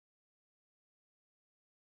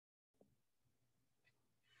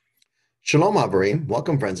Shalom Avarim.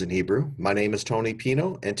 Welcome, friends in Hebrew. My name is Tony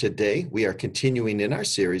Pino, and today we are continuing in our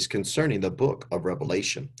series concerning the book of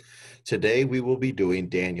Revelation. Today we will be doing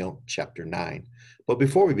Daniel chapter 9. But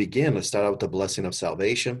before we begin, let's start out with the blessing of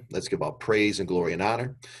salvation. Let's give all praise and glory and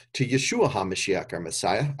honor to Yeshua HaMashiach, our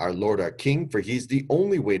Messiah, our Lord, our King, for he's the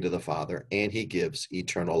only way to the Father, and he gives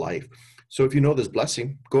eternal life. So if you know this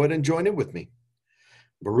blessing, go ahead and join in with me.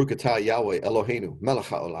 Baruch atah Yahweh Eloheinu melech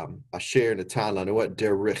haolam asher natan lanu et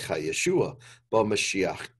derech Yeshua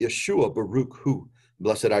b'Mashiach Yeshua Baruch Hu.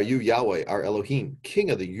 Blessed are you, Yahweh, our Elohim,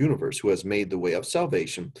 King of the universe, who has made the way of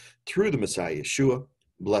salvation through the Messiah Yeshua.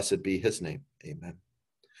 Blessed be his name. Amen.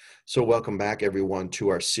 So welcome back, everyone, to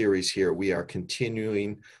our series here. We are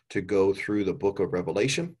continuing to go through the book of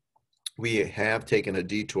Revelation. We have taken a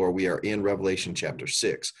detour. We are in Revelation chapter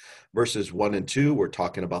 6. Verses 1 and 2, we're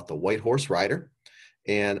talking about the white horse rider.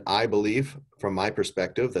 And I believe, from my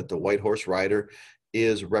perspective, that the white horse rider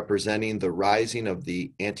is representing the rising of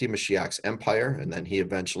the anti-Mashiach's empire, and then he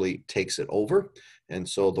eventually takes it over. And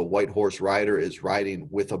so the white horse rider is riding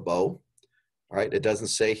with a bow. All right, it doesn't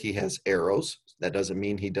say he has arrows. That doesn't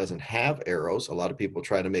mean he doesn't have arrows. A lot of people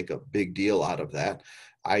try to make a big deal out of that.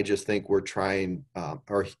 I just think we're trying,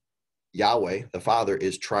 or Yahweh, the Father,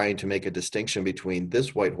 is trying to make a distinction between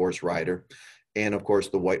this white horse rider and, of course,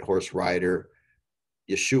 the white horse rider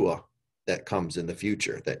Yeshua that comes in the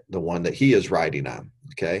future, that the one that he is riding on.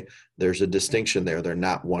 Okay, there's a distinction there. They're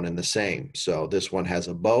not one and the same. So this one has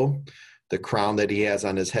a bow. The crown that he has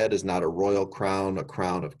on his head is not a royal crown, a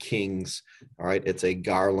crown of kings. All right, it's a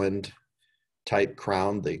garland type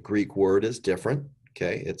crown. The Greek word is different.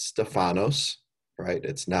 Okay, it's Stephanos. Right,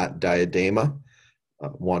 it's not diadema,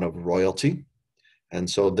 one of royalty. And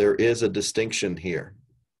so there is a distinction here.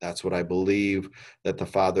 That's what I believe that the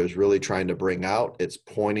Father is really trying to bring out. It's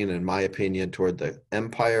pointing, in my opinion, toward the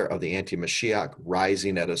empire of the anti-Mashiach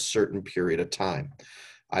rising at a certain period of time.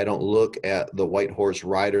 I don't look at the white horse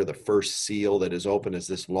rider, the first seal that is open, as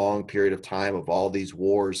this long period of time of all these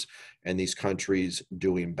wars and these countries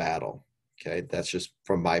doing battle. Okay, that's just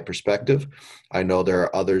from my perspective. I know there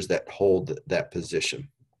are others that hold that position.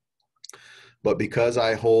 But because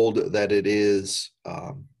I hold that it is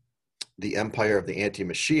the empire of the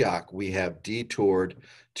anti-Mashiach, we have detoured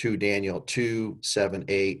to Daniel 2, 7,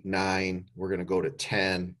 8, 9. We're going to go to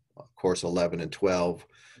 10, of course, 11 and 12.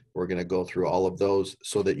 We're going to go through all of those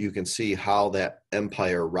so that you can see how that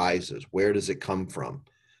empire rises. Where does it come from?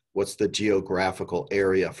 What's the geographical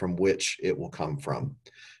area from which it will come from?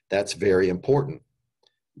 That's very important,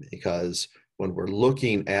 because when we're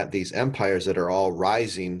looking at these empires that are all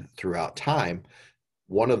rising throughout time,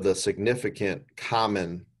 one of the significant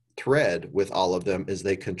common thread with all of them is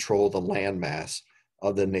they control the landmass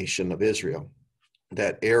of the nation of Israel,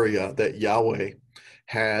 that area that Yahweh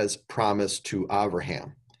has promised to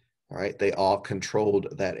Abraham. All right, they all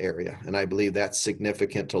controlled that area. And I believe that's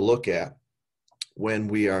significant to look at when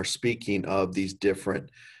we are speaking of these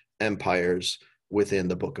different empires within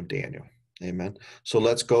the book of Daniel. Amen. So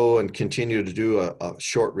let's go and continue to do a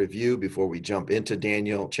short review before we jump into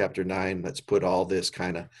Daniel chapter 9. Let's put all this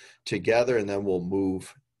kind of together, and then we'll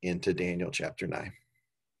move into Daniel chapter 9.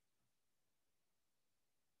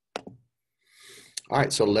 All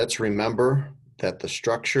right, so let's remember that the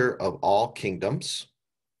structure of all kingdoms,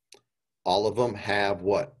 all of them have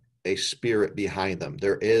what? A spirit behind them.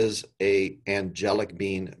 There is a angelic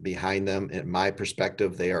being behind them. In my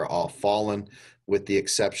perspective, they are all fallen, with the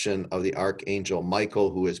exception of the archangel Michael,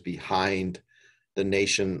 who is behind the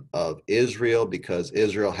nation of Israel, because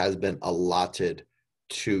Israel has been allotted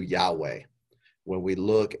to Yahweh. When we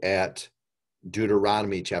look at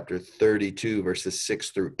Deuteronomy chapter 32, verses 6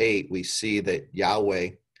 through 8, we see that Yahweh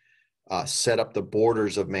set up the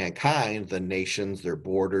borders of mankind, the nations, their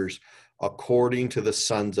borders, according to the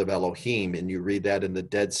sons of Elohim. And you read that in the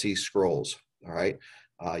Dead Sea Scrolls. All right.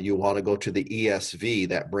 You want to go to the ESV,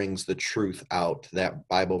 that brings the truth out, that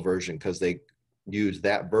Bible version, because they use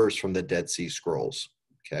that verse from the Dead Sea Scrolls.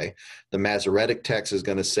 Okay. The Masoretic text is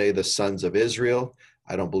going to say the sons of Israel.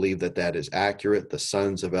 I don't believe that that is accurate. The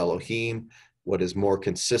sons of Elohim. What is more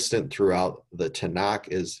consistent throughout the Tanakh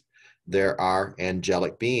is there are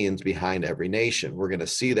angelic beings behind every nation. We're going to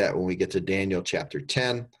see that when we get to Daniel chapter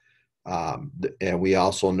 10. And we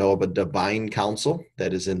also know of a divine council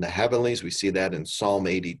that is in the heavenlies. We see that in Psalm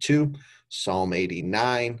 82, Psalm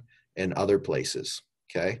 89, and other places.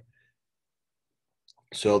 Okay.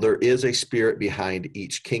 So there is a spirit behind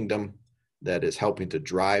each kingdom that is helping to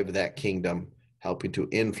drive that kingdom, helping to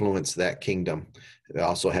influence that kingdom. It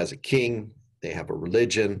also has a king. They have a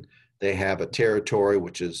religion. They have a territory,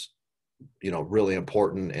 which is, really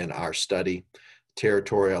important in our study.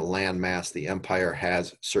 territorial landmass, the empire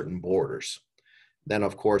has certain borders. Then,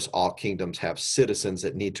 of course, all kingdoms have citizens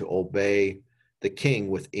that need to obey the king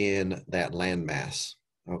within that landmass.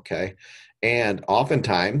 Okay. And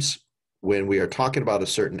oftentimes, when we are talking about a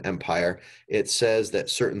certain empire, it says that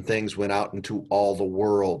certain things went out into all the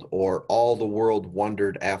world, or all the world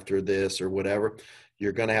wondered after this, or whatever.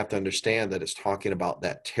 You're going to have to understand that it's talking about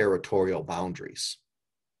that territorial boundaries.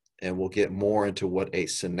 And we'll get more into what a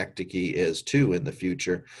synecdoche is too in the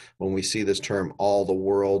future. When we see this term, all the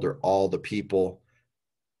world or all the people,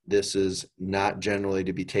 this is not generally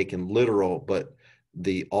to be taken literal, but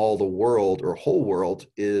the all the world or whole world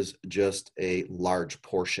is just a large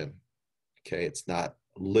portion. Okay, it's not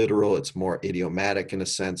literal, it's more idiomatic in a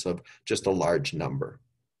sense of just a large number.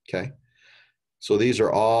 Okay, so these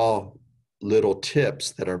are all little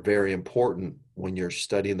tips that are very important when you're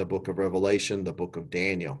studying the book of Revelation, the book of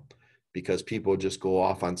Daniel, because people just go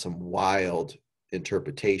off on some wild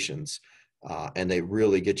interpretations, and they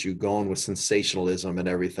really get you going with sensationalism and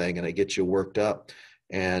everything, and they get you worked up,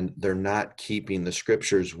 and they're not keeping the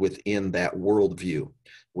scriptures within that worldview,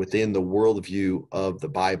 within the worldview of the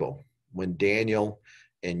Bible. When Daniel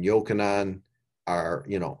and Yochanan are,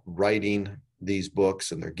 writing these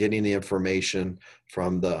books, and they're getting the information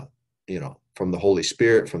from the Holy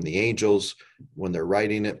Spirit, from the angels, when they're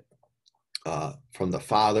writing it, from the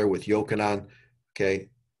Father with Yochanan, okay,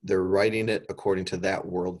 they're writing it according to that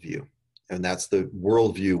worldview. And that's the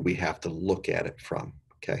worldview we have to look at it from,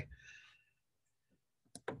 okay?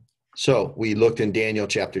 So we looked in Daniel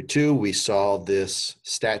chapter 2, we saw this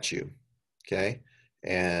statue, okay?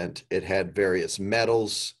 And it had various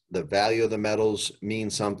metals. The value of the metals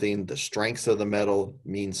means something. The strength of the metal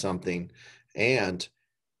means something. And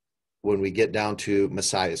when we get down to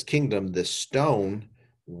Messiah's kingdom, this stone,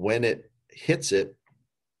 when it hits it,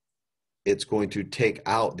 it's going to take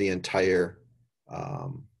out the entire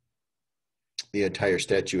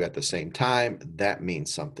statue at the same time. That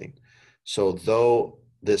means something. So though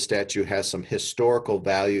this statue has some historical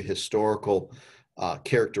value, historical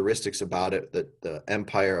characteristics about it, that the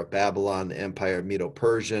empire of Babylon, the empire of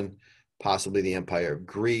Medo-Persian, possibly the empire of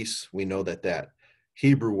Greece, we know that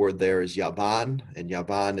Hebrew word there is Yavan, and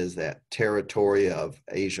Yavan is that territory of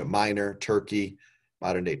Asia Minor, Turkey,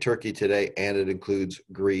 modern day Turkey today, and it includes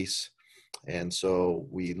Greece. And so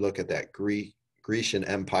we look at that Grecian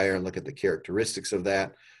empire and look at the characteristics of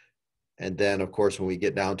that. And then, of course, when we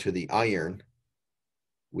get down to the iron,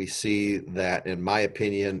 we see that, in my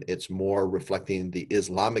opinion, it's more reflecting the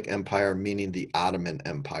Islamic empire, meaning the Ottoman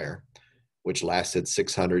Empire, which lasted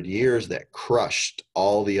 600 years, that crushed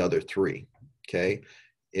all the other three, okay?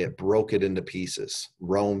 It broke it into pieces.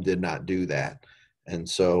 Rome did not do that. And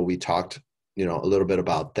so we talked, a little bit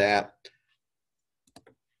about that.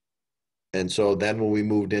 And so then when we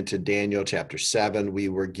moved into Daniel chapter 7, we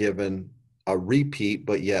were given a repeat,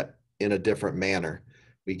 but yet in a different manner.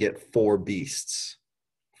 We get four beasts.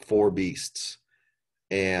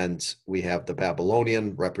 And we have the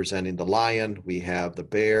Babylonian representing the lion. We have the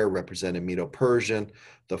bear representing Medo-Persian,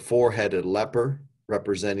 the four-headed leper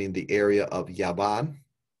representing the area of Yavan.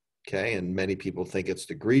 Okay, and many people think it's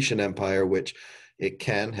the Grecian Empire, which it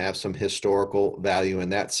can have some historical value in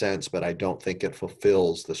that sense, but I don't think it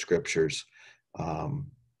fulfills the scriptures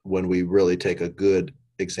when we really take a good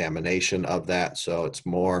examination of that. So it's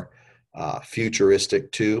more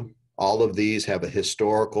futuristic too. All of these have a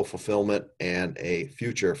historical fulfillment and a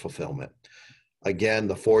future fulfillment. Again,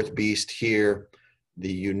 the fourth beast here,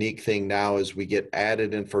 the unique thing now is we get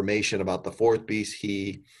added information about the fourth beast.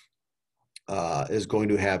 He is going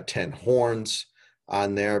to have 10 horns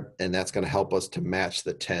on there, and that's going to help us to match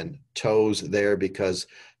the 10 toes there, because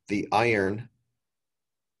the iron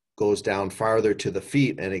goes down farther to the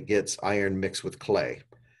feet and it gets iron mixed with clay.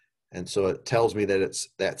 And so it tells me that it's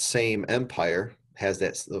that same empire has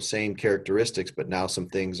those same characteristics, but now some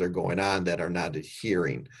things are going on that are not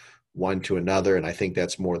adhering one to another. And I think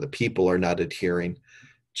that's more the people are not adhering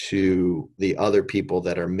to the other people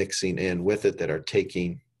that are mixing in with it, that are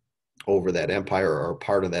taking over that empire or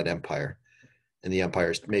part of that empire. And the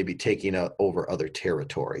empire is maybe taking over other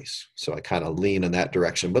territories. So I kind of lean in that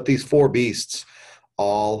direction. But these four beasts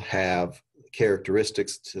all have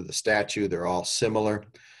characteristics to the statue. They're all similar.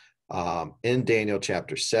 In Daniel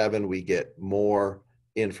chapter 7, we get more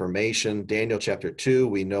information. Daniel chapter 2,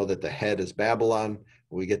 we know that the head is Babylon.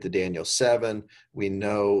 When we get to Daniel 7, we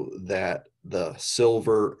know that the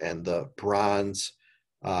silver and the bronze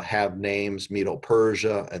have names,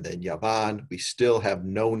 Medo-Persia and then Yavan. We still have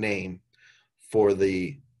no name for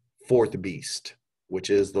the fourth beast, which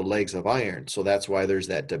is the legs of iron. So that's why there's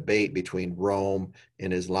that debate between Rome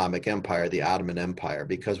and Islamic Empire, the Ottoman Empire,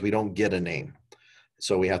 because we don't get a name.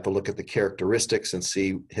 So we have to look at the characteristics and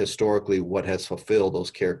see historically what has fulfilled those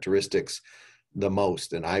characteristics the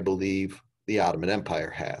most. And I believe the Ottoman Empire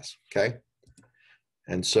has, okay?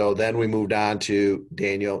 And so then we moved on to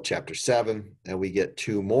Daniel chapter 7, and we get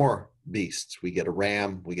two more beasts. We get a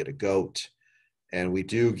ram, we get a goat, and we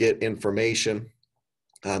do get information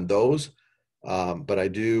on those. But I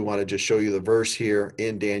do want to just show you the verse here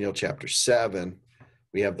in Daniel chapter 7.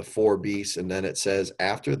 We have the four beasts, and then it says,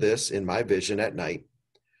 after this, in my vision at night,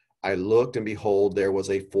 I looked, and behold, there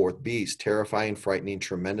was a fourth beast, terrifying, frightening,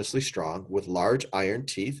 tremendously strong, with large iron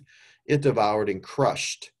teeth. It devoured and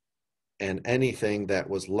crushed, and anything that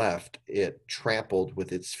was left, it trampled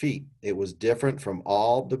with its feet. It was different from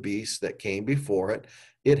all the beasts that came before it.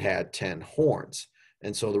 It had 10 horns.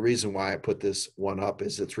 And so the reason why I put this one up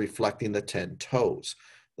is it's reflecting the 10 toes.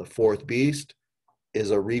 The fourth beast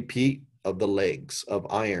is a repeat of the legs of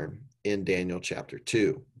iron in Daniel chapter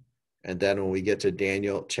 2. And then when we get to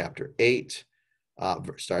Daniel chapter 8,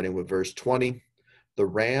 starting with verse 20, the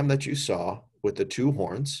ram that you saw with the two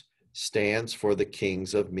horns stands for the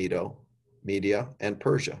kings of Media and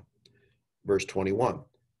Persia. Verse 21,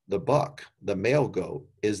 the buck, the male goat,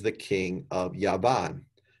 is the king of Yavan,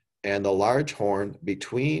 and the large horn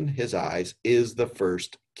between his eyes is the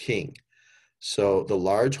first king. So the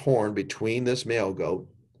large horn between this male goat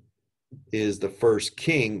is the first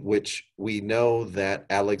king, which we know that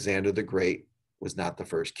Alexander the Great was not the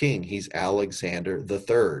first king. He's Alexander the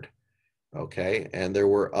Third, okay? And there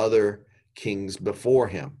were other kings before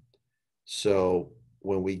him. So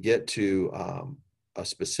when we get to a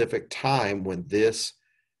specific time when this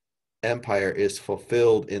empire is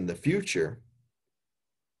fulfilled in the future,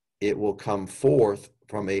 it will come forth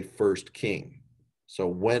from a first king. So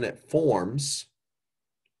when it forms,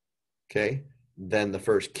 okay, then the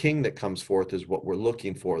first king that comes forth is what we're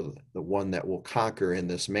looking for, the one that will conquer in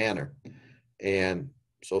this manner. And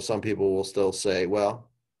so some people will still say, well,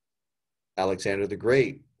 Alexander the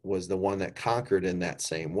Great was the one that conquered in that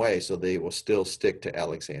same way, so they will still stick to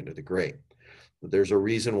Alexander the Great. But there's a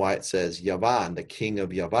reason why it says Yavan, the king of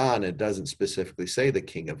Yavan. It doesn't specifically say the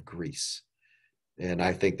king of Greece. And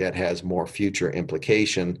I think that has more future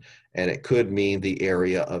implication, and it could mean the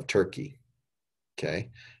area of Turkey. Okay,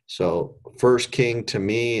 so first king to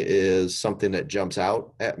me is something that jumps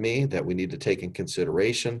out at me that we need to take in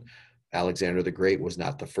consideration. Alexander the Great was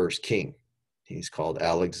not the first king. He's called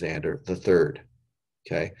Alexander the Third.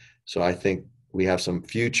 Okay, so I think we have some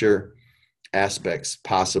future aspects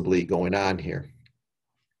possibly going on here.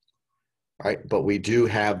 All right, but we do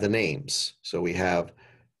have the names. So we have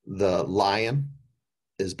the lion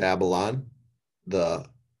is Babylon, the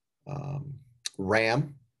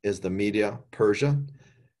ram is the Media Persia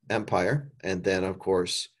Empire, and then of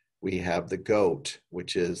course we have the goat,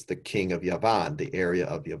 which is the king of Yavan, the area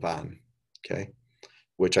of Yavan, okay,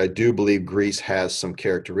 which I do believe Greece has some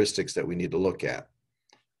characteristics that we need to look at.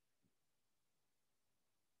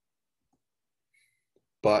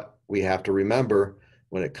 But we have to remember,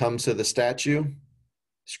 when it comes to the statue,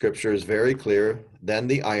 scripture is very clear. Then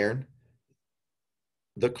the iron,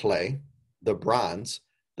 the clay, the bronze,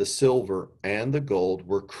 the silver, and the gold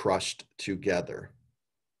were crushed together,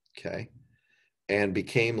 okay, and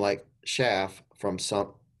became like chaff from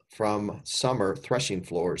summer threshing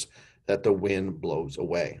floors that the wind blows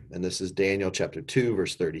away. And this is Daniel chapter 2,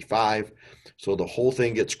 verse 35. So the whole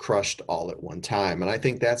thing gets crushed all at one time. And I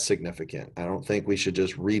think that's significant. I don't think we should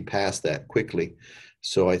just read past that quickly.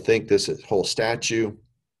 So I think this whole statue,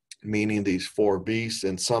 meaning these four beasts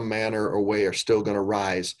in some manner or way, are still going to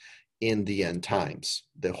rise in the end times.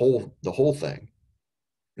 The whole thing.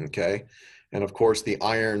 Okay. And of course, the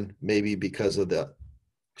iron, maybe because of the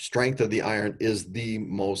strength of the iron, is the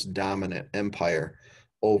most dominant empire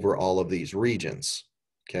over all of these regions.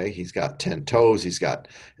 Okay, he's got 10 toes. It's got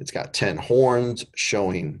 10 horns,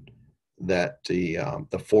 showing that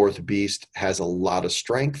the fourth beast has a lot of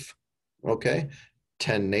strength. Okay,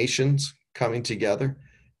 10 nations coming together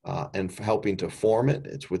and helping to form it.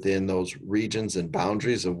 It's within those regions and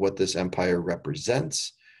boundaries of what this empire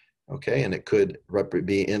represents. Okay, and it could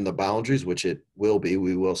be in the boundaries, which it will be.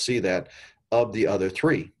 We will see that, of the other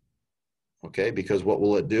three. Okay, because what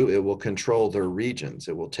will it do? It will control their regions.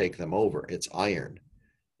 It will take them over. It's iron.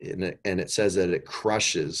 And it says that it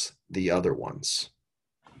crushes the other ones.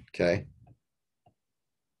 Okay.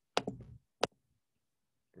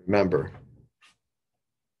 Remember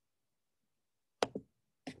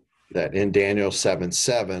that in Daniel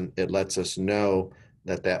 7:7, it lets us know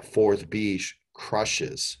that that fourth beast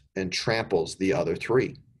crushes and tramples the other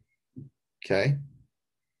three. Okay.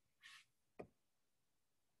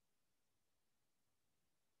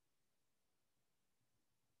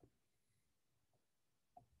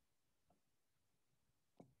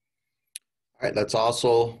 All right, let's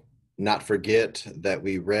also not forget that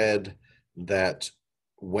we read that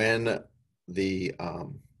when the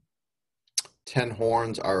 10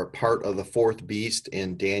 horns are a part of the fourth beast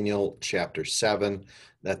in Daniel chapter 7,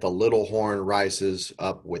 that the little horn rises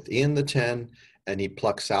up within the 10 and he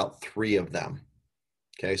plucks out 3 of them.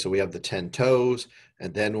 Okay, so we have the 10 toes,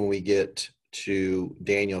 and then when we get to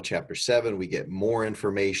Daniel chapter 7, we get more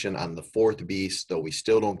information on the fourth beast, though we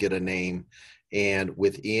still don't get a name. And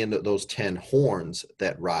within those 10 horns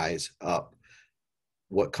that rise up,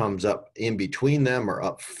 what comes up in between them or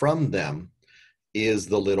up from them is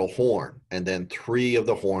the little horn. And then 3 of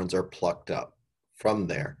the horns are plucked up from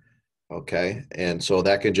there. Okay, and so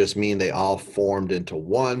that could just mean they all formed into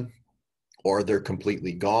one, or they're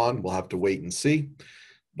completely gone. We'll have to wait and see.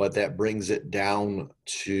 But that brings it down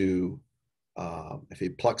to, if he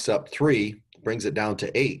plucks up 3, brings it down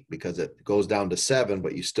to 8, because it goes down to 7,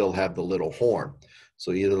 but you still have the little horn.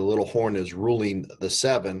 So either the little horn is ruling the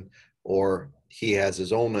 7, or he has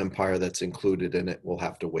his own empire that's included in it. We'll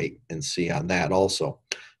have to wait and see on that also.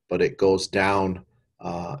 But it goes down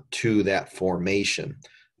to that formation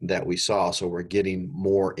that we saw. So we're getting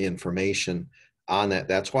more information on that.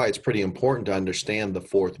 That's why it's pretty important to understand the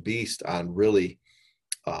fourth beast on really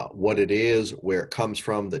what it is, where it comes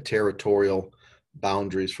from, the territorial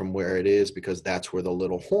boundaries from where it is, because that's where the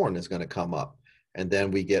little horn is going to come up. And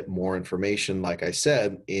then we get more information, like I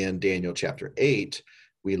said, in Daniel chapter 8,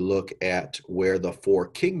 we look at where the 4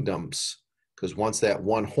 kingdoms, because once that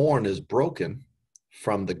one horn is broken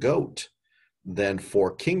from the goat, then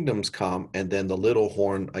 4 kingdoms come, and then the little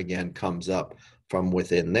horn again comes up from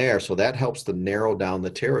within there. So that helps to narrow down the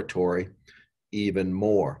territory even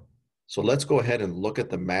more. So let's go ahead and look at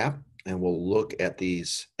the map, and we'll look at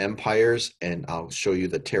these empires, and I'll show you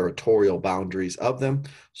the territorial boundaries of them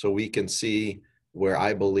so we can see where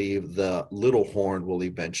I believe the little horn will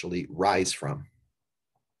eventually rise from.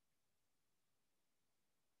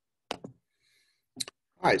 All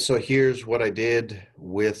right, so here's what I did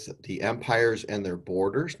with the empires and their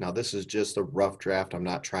borders. Now, this is just a rough draft. I'm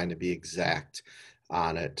not trying to be exact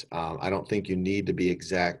on it. I don't think you need to be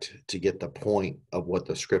exact to get the point of what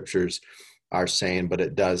the scriptures are saying, but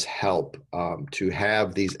it does help to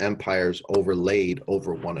have these empires overlaid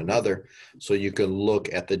over one another, so you can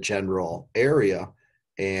look at the general area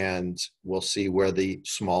and we'll see where the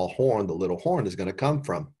small horn, the little horn, is going to come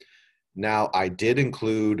from. Now, I did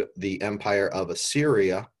include the empire of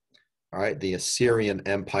Assyria. All right, the Assyrian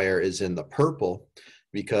Empire is in the purple,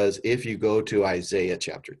 because if you go to Isaiah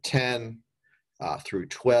chapter 10 through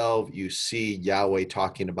 12, you see Yahweh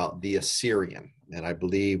talking about the Assyrian. And I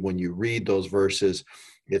believe when you read those verses,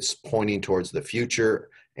 it's pointing towards the future,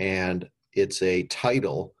 and it's a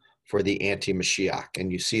title for the anti-Mashiach.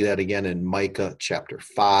 And you see that again in Micah chapter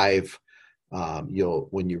 5.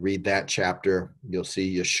 When you read that chapter, you'll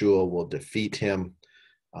see Yeshua will defeat him.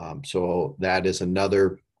 So that is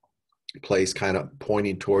another place kind of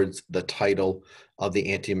pointing towards the title of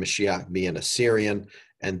the anti-Mashiach being Assyrian.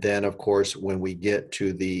 And then, of course, when we get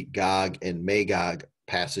to the Gog and Magog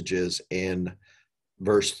passages in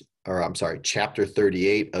chapter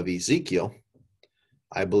 38 of Ezekiel,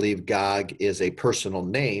 I believe Gog is a personal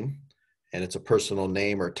name, and it's a personal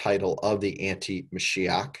name or title of the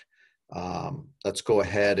anti-Mashiach. Let's go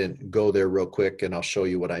ahead and go there real quick, and I'll show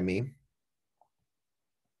you what I mean.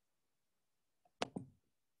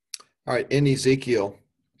 All right, in Ezekiel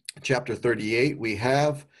chapter 38, we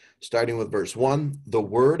have, starting with verse 1, the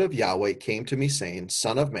word of Yahweh came to me, saying,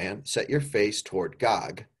 Son of man, set your face toward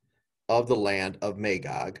Gog of the land of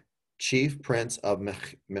Magog, chief prince of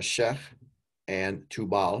Meshech and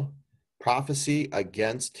Tubal, prophesy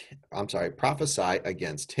against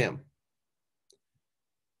him,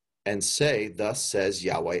 and say, Thus says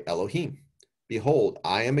Yahweh Elohim, Behold,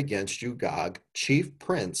 I am against you, Gog, chief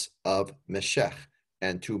prince of Meshech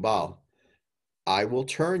and Tubal. I will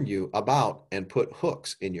turn you about and put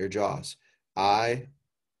hooks in your jaws. I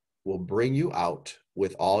will bring you out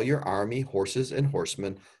with all your army, horses and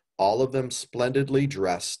horsemen, all of them splendidly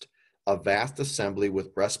dressed, a vast assembly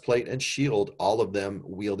with breastplate and shield, all of them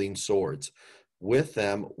wielding swords. With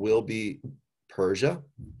them will be Persia,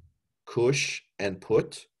 Cush, and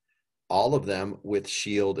Put, all of them with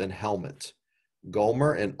shield and helmet.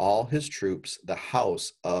 Gomer and all his troops, the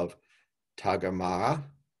house of Tagamah,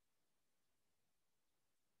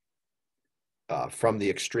 from the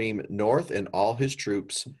extreme north, and all his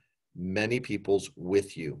troops, many peoples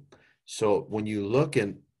with you. So when you look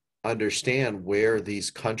and understand where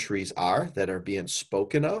these countries are that are being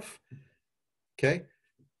spoken of, okay,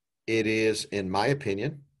 it is, in my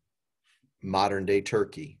opinion, modern day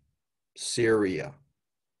Turkey, Syria,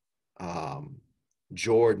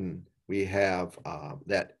 Jordan. We have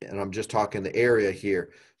that, and I'm just talking the area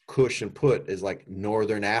here. Cush and Put is like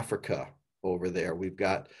northern Africa over there. We've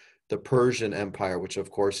got the Persian Empire, which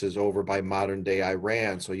of course is over by modern day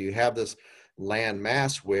Iran. So you have this land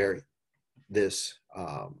mass where this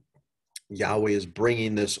Yahweh is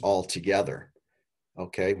bringing this all together.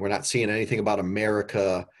 Okay, we're not seeing anything about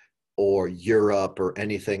America or Europe or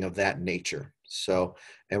anything of that nature. So,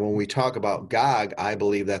 and when we talk about Gog, I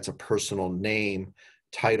believe that's a personal name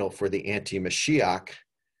title for the anti-Mashiach,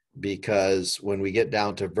 because when we get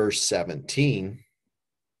down to verse 17,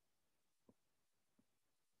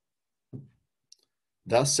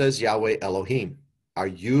 thus says Yahweh Elohim, are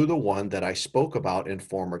you the one that I spoke about in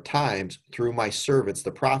former times through my servants,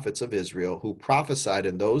 the prophets of Israel, who prophesied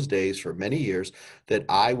in those days for many years that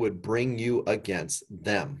I would bring you against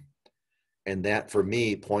them? And that for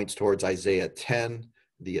me points towards Isaiah 10,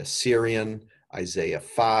 the Assyrian, Isaiah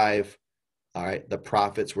 5. All right, the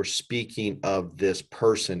prophets were speaking of this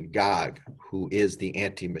person, Gog, who is the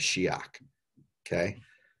anti-Mashiach. Okay,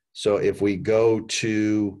 so if we go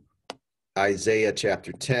to Isaiah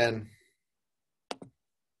chapter 10,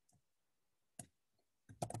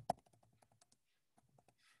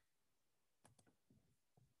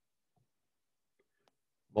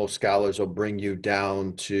 most scholars will bring you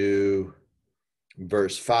down to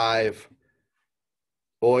verse 5.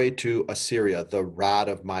 Oi to Assyria, the rod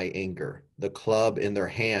of my anger, the club in their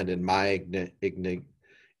hand in my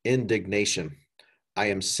indignation. I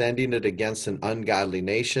am sending it against an ungodly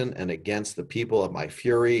nation and against the people of my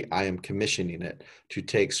fury. I am commissioning it to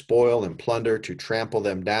take spoil and plunder, to trample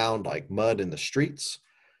them down like mud in the streets.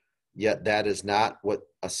 Yet that is not what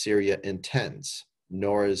Assyria intends,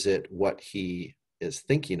 nor is it what he is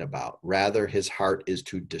thinking about. Rather, his heart is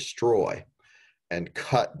to destroy and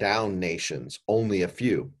cut down nations, only a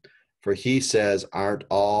few. For he says, aren't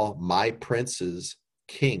all my princes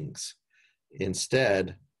kings?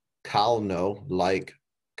 Instead, Kalno like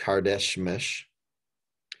Kardashmish,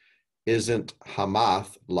 isn't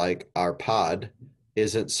Hamath like Arpad,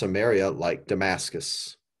 isn't Samaria like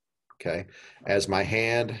Damascus. Okay, as my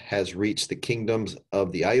hand has reached the kingdoms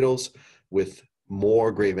of the idols with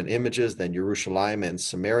more graven images than Jerusalem and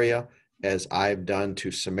Samaria, as I've done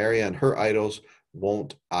to Samaria and her idols,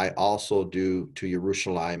 won't I also do to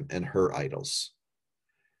Jerusalem and her idols?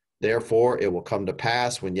 Therefore, it will come to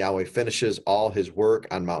pass when Yahweh finishes all his work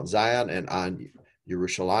on Mount Zion and on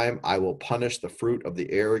Jerusalem, I will punish the fruit of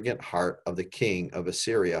the arrogant heart of the king of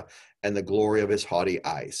Assyria and the glory of his haughty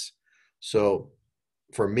eyes. So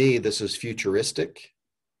for me, this is futuristic.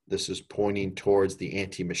 This is pointing towards the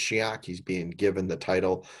anti-Mashiach. He's being given the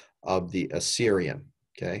title of the Assyrian,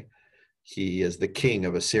 okay? He is the king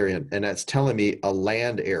of Assyria, and that's telling me a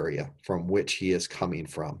land area from which he is coming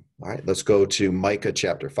from. All right, let's go to Micah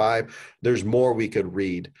chapter 5. There's more we could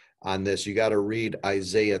read on this. You got to read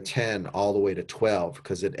Isaiah 10 all the way to 12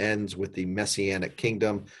 because it ends with the Messianic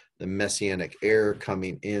kingdom, the Messianic era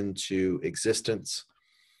coming into existence.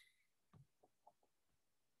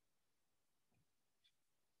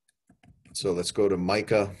 So let's go to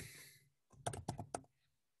Micah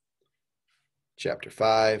chapter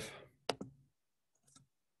 5.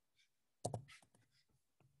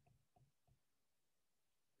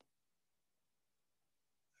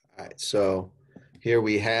 All right, so here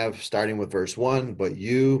we have, starting with verse 1, but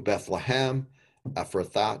you, Bethlehem,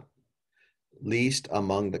 Ephrathah, least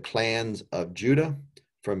among the clans of Judah,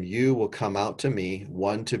 from you will come out to me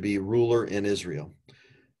one to be ruler in Israel,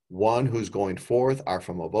 one whose going forth are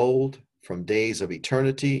from of old, from days of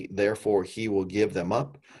eternity. Therefore he will give them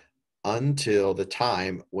up until the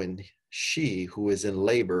time when she who is in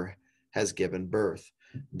labor has given birth.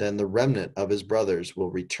 Then the remnant of his brothers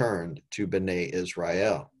will return to Bnei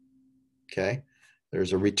Israel. Okay,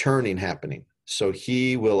 there's a returning happening. So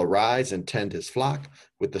he will arise and tend his flock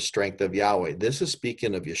with the strength of Yahweh. This is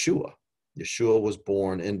speaking of Yeshua. Yeshua was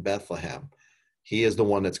born in Bethlehem. He is the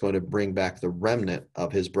one that's going to bring back the remnant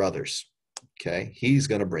of his brothers. Okay, he's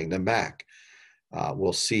going to bring them back.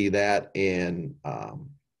 We'll see that in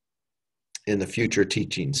the future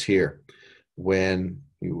teachings here when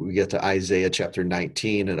we get to Isaiah chapter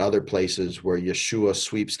 19 and other places where Yeshua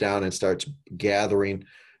sweeps down and starts gathering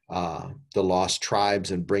the lost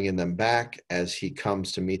tribes and bringing them back as he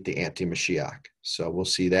comes to meet the anti-Mashiach. So we'll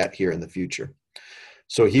see that here in the future.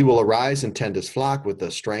 So he will arise and tend his flock with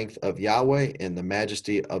the strength of Yahweh in the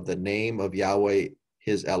majesty of the name of Yahweh,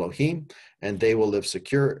 his Elohim, and they will live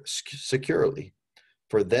securely.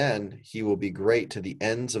 For then he will be great to the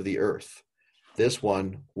ends of the earth. This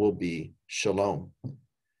one will be Shalom.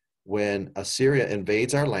 When Assyria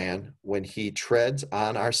invades our land, when he treads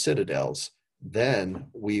on our citadels, Then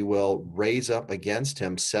we will raise up against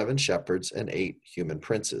him 7 shepherds and 8 human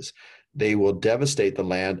princes. They will devastate the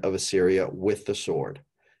land of Assyria with the sword,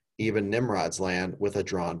 even Nimrod's land with a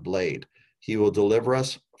drawn blade. He will deliver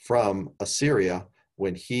us from Assyria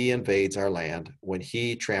when he invades our land, when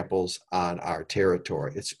he tramples on our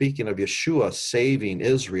territory. It's speaking of Yeshua saving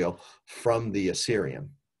Israel from the Assyrian.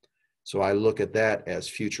 So I look at that as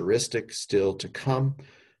futuristic, still to come,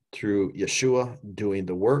 through Yeshua doing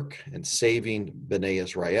the work and saving Bnei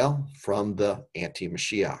Israel from the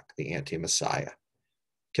anti-Mashiach, the anti-Messiah.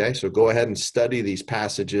 Okay, so go ahead and study these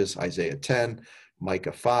passages, Isaiah 10,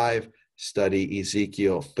 Micah 5, study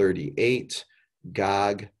Ezekiel 38.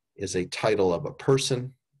 Gog is a title of a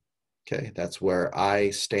person. Okay, that's where I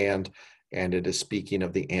stand, and it is speaking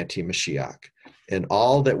of the anti-Mashiach. And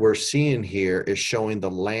all that we're seeing here is showing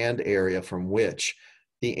the land area from which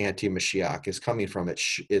the anti-Mashiach is coming from.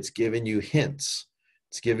 It's giving you hints.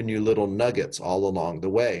 It's giving you little nuggets all along the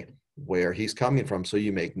way where he's coming from, so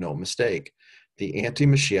you make no mistake. The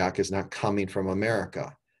anti-Mashiach is not coming from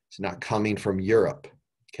America. It's not coming from Europe.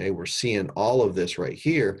 Okay, we're seeing all of this right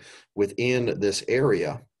here within this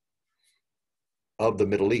area of the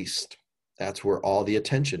Middle East. That's where all the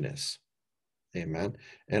attention is. Amen.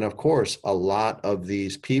 And of course, a lot of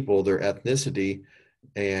these people, their ethnicity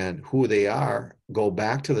and who they are, go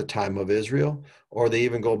back to the time of Israel, or they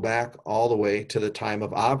even go back all the way to the time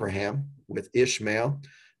of Abraham with Ishmael,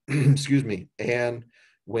 excuse me, and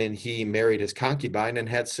when he married his concubine and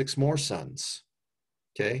had 6 more sons.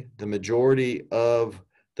 Okay, the majority of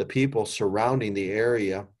the people surrounding the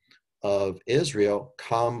area of Israel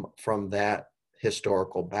come from that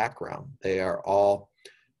historical background. They are all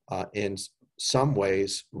in some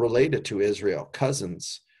ways related to Israel,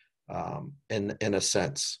 cousins in a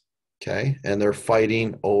sense. Okay, and they're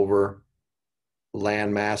fighting over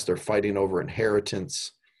landmass, they're fighting over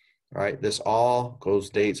inheritance. All right, this all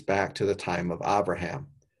dates back to the time of Abraham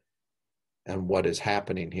and what is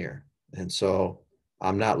happening here. And so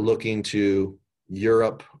I'm not looking to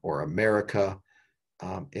Europe or America.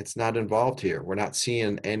 It's not involved here. We're not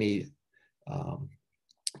seeing any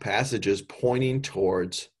passages pointing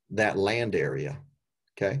towards that land area.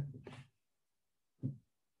 Okay.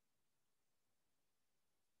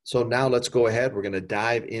 So now let's go ahead. We're going to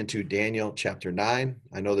dive into Daniel chapter 9.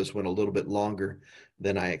 I know this went a little bit longer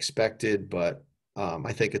than I expected, but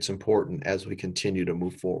I think it's important as we continue to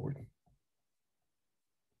move forward.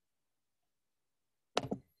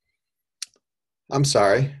 I'm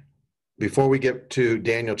sorry. Before we get to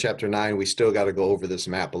Daniel chapter 9, we still got to go over this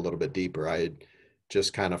map a little bit deeper. I had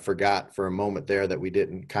just kind of forgot for a moment there that we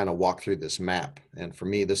didn't kind of walk through this map. And for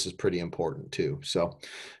me, this is pretty important too. So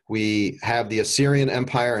we have the Assyrian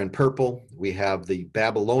Empire in purple. We have the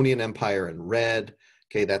Babylonian Empire in red.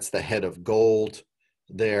 Okay, that's the head of gold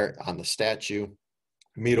there on the statue.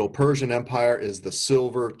 Medo-Persian Empire is the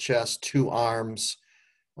silver chest, 2 arms.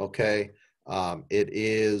 Okay, it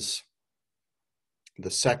is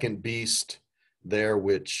the second beast there,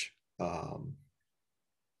 which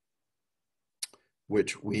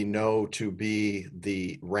we know to be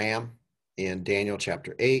the ram in Daniel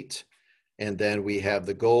chapter 8. And then we have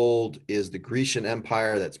the gold is the Grecian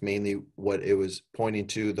Empire. That's mainly what it was pointing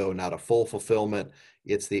to, though not a full fulfillment.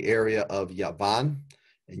 It's the area of Yavan,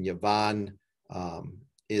 and Yavan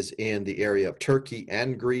is in the area of Turkey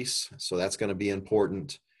and Greece, so that's going to be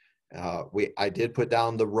important. I did put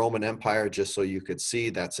down the Roman Empire just so you could see.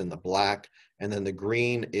 That's in the black, and then the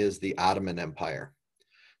green is the Ottoman Empire.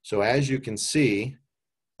 So as you can see,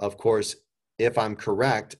 of course, if I'm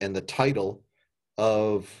correct, and the title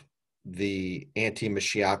of the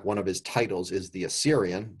anti-Mashiach, one of his titles is the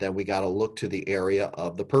Assyrian, then we got to look to the area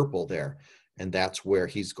of the purple there. And that's where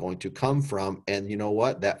he's going to come from. And you know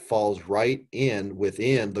what? That falls right in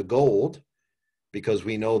within the gold, because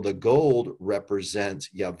we know the gold represents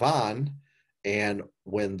Yavan. And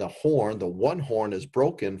when the one horn is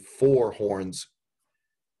broken, 4 horns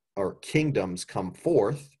or kingdoms come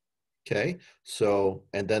forth. Okay, so,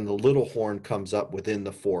 and then the little horn comes up within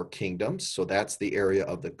the 4 kingdoms. So that's the area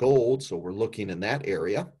of the gold. So we're looking in that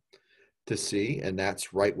area to see, and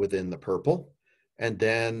that's right within the purple. And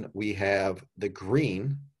then we have the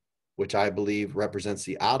green, which I believe represents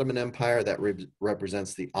the Ottoman Empire. That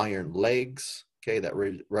represents the iron legs. Okay, that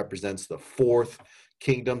represents the 4th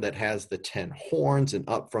kingdom that has the 10 horns. And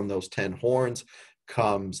up from those 10 horns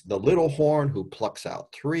comes the little horn, who plucks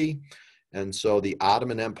out 3. And so the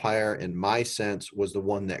Ottoman Empire, in my sense, was the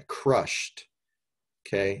one that crushed,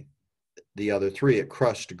 okay, the other 3. It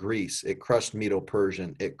crushed Greece. It crushed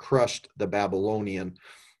Medo-Persian. It crushed the Babylonian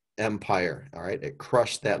Empire, all right? It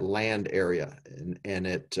crushed that land area, and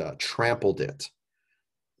it trampled it.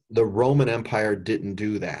 The Roman Empire didn't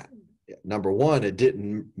do that. Number one, it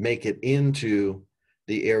didn't make it into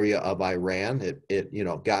the area of Iran.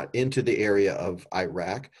 It got into the area of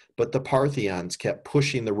Iraq, but the Parthians kept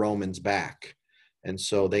pushing the Romans back. And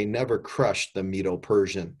so they never crushed the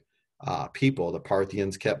Medo-Persian people. The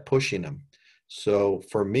Parthians kept pushing them. So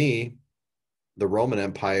for me, the Roman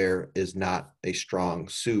Empire is not a strong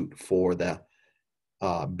suit for the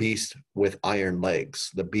beast with iron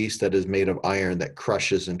legs, the beast that is made of iron that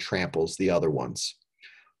crushes and tramples the other ones.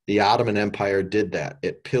 The Ottoman Empire did that.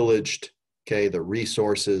 It pillaged, the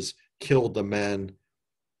resources, killed the men.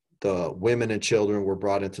 The women and children were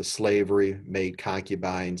brought into slavery, made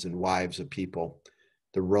concubines and wives of people.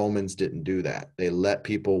 The Romans didn't do that. They let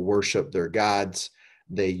people worship their gods.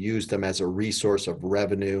 They used them as a resource of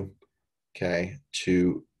revenue,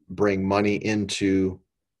 to bring money into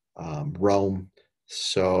Rome.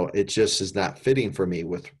 So it just is not fitting for me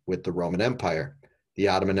with the Roman Empire. The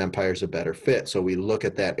Ottoman Empire is a better fit. So we look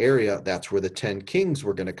at that area, that's where the 10 kings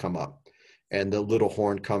were going to come up. And the little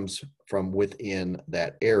horn comes from within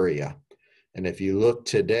that area. And if you look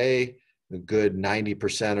today, a good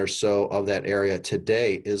 90% or so of that area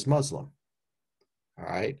today is Muslim. All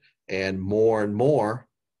right. And more,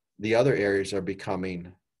 the other areas are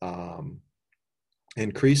becoming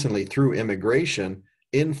increasingly through immigration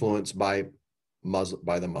influenced by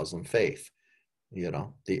the Muslim faith.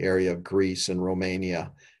 The area of Greece and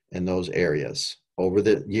Romania and those areas. Over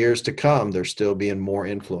the years to come, there's still being more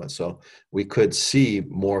influence. So we could see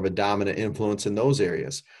more of a dominant influence in those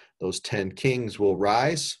areas. Those 10 kings will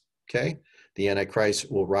rise, The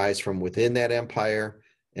Antichrist will rise from within that empire.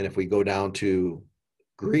 And if we go down to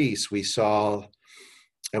Greece, we saw,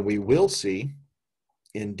 and we will see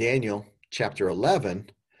in Daniel chapter 11,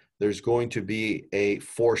 there's going to be a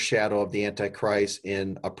foreshadow of the Antichrist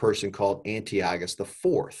in a person called Antiochus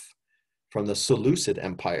IV from the Seleucid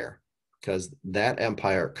Empire, because that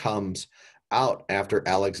empire comes out after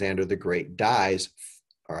Alexander the Great dies.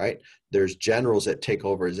 All right. There's generals that take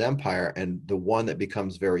over his empire, and the one that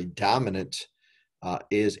becomes very dominant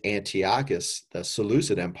is Antiochus, the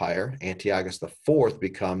Seleucid Empire. Antiochus IV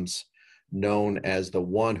becomes known as the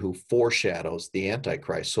one who foreshadows the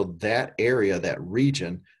Antichrist. So that area, that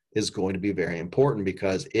region, is going to be very important,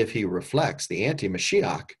 because if he reflects the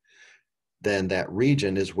anti-Mashiach, then that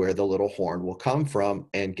region is where the little horn will come from.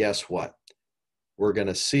 And guess what? We're going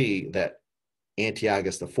to see that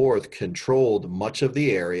Antiochus IV controlled much of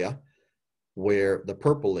the area where the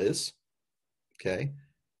purple is.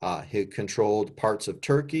 He controlled parts of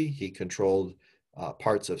Turkey. He controlled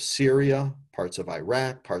parts of Syria, parts of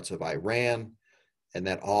Iraq, parts of Iran, and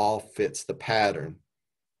that all fits the pattern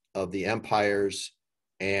of the empires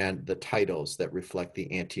and the titles that reflect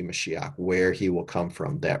the anti-Mashiach, where he will come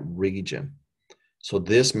from, that region. So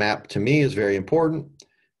this map to me is very important.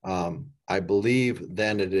 I believe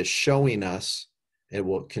then it is showing us, it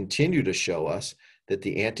will continue to show us, that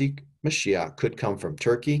the anti-Mashiach could come from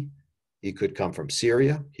Turkey, he could come from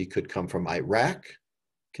Syria, he could come from Iraq,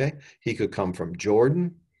 he could come from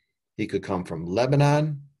Jordan, he could come from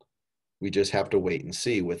Lebanon. We just have to wait and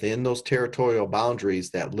see. Within those territorial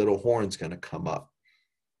boundaries, that little horn's going to come up.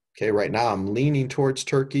 Right now I'm leaning towards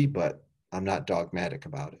Turkey, but I'm not dogmatic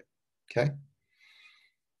about it.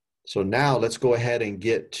 So now let's go ahead and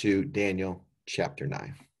get to Daniel chapter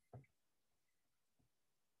 9.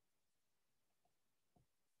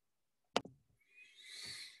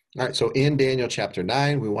 All right, so in Daniel chapter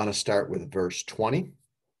 9, we want to start with verse 20,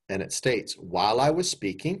 and it states, while I was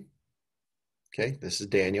speaking, this is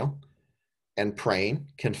Daniel, and praying,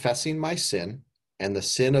 confessing my sin and the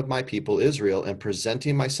sin of my people Israel, and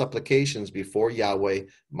presenting my supplications before Yahweh,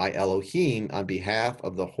 my Elohim, on behalf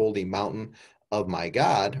of the holy mountain of my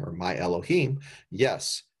God, or my Elohim.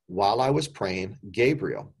 Yes, while I was praying,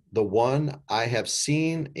 Gabriel, the one I have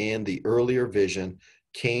seen in the earlier vision,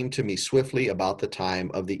 came to me swiftly about the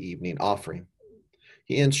time of the evening offering.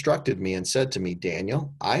 He instructed me and said to me,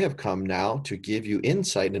 Daniel, I have come now to give you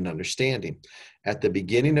insight and understanding. At the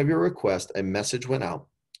beginning of your request, a message went out,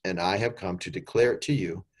 and I have come to declare it to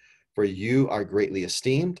you, for you are greatly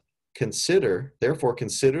esteemed. Therefore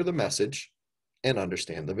consider the message and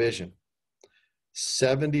understand the vision.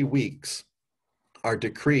 70 weeks are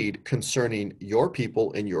decreed concerning your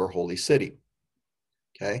people in your holy city.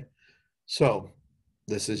 So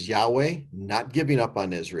this is Yahweh not giving up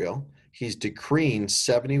on Israel. He's decreeing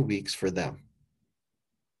 70 weeks for them.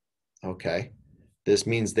 This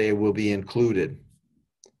means they will be included.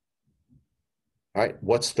 All right,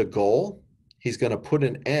 what's the goal? He's going to put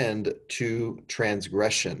an end to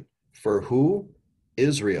transgression. For who?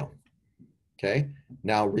 Israel.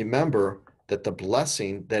 Now remember, that the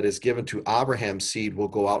blessing that is given to Abraham's seed will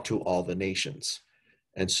go out to all the nations.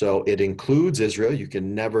 And so it includes Israel. You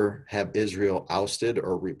can never have Israel ousted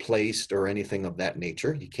or replaced or anything of that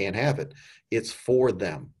nature. You can't have it. It's for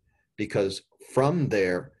them, because from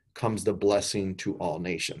there comes the blessing to all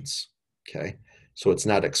nations. Okay. So it's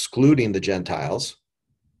not excluding the Gentiles,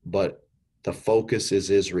 but the focus is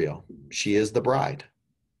Israel. She is the bride.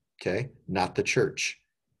 Okay. Not the church.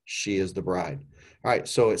 She is the bride. All right.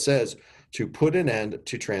 So it says to put an end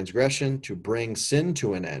to transgression, to bring sin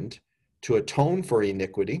to an end, to atone for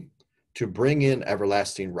iniquity, to bring in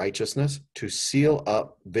everlasting righteousness, to seal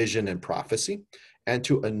up vision and prophecy, and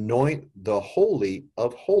to anoint the Holy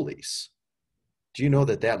of Holies. Do you know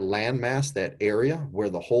that that landmass, that area where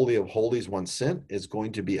the Holy of Holies once sent, is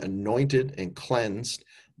going to be anointed and cleansed?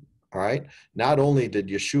 All right. Not only did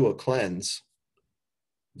Yeshua cleanse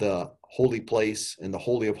the holy place and the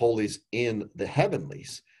Holy of Holies in the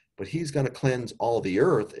heavenlies, but he's going to cleanse all the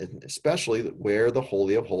earth, and especially where the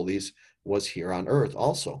Holy of Holies was here on earth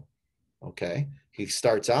also. Okay. He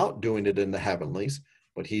starts out doing it in the heavenlies,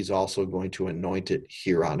 but he's also going to anoint it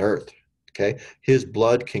here on earth. Okay. His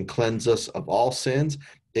blood can cleanse us of all sins.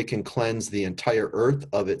 It can cleanse the entire earth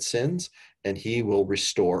of its sins, and he will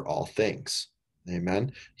restore all things.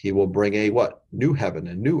 Amen. He will bring a what? New heaven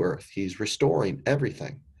and new earth. He's restoring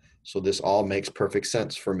everything. So this all makes perfect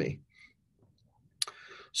sense for me.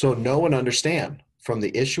 So know and understand, from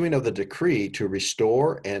the issuing of the decree to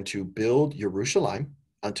restore and to build Jerusalem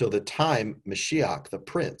until the time Mashiach the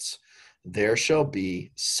Prince, there shall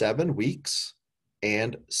be 7 weeks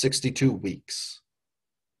and 62 weeks.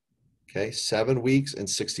 Okay, 7 weeks and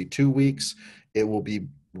 62 weeks. It will be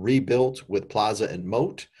rebuilt with plaza and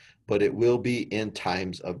moat, but it will be in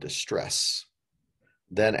times of distress.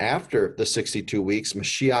 Then after the 62 weeks,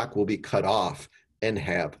 Mashiach will be cut off and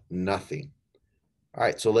have nothing. All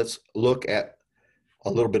right, so let's look at a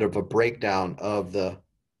little bit of a breakdown of the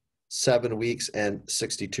 7 weeks and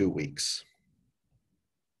 62 weeks.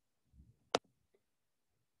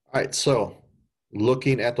 All right, so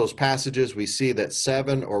looking at those passages, we see that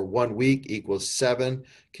 7 or 1 week equals 7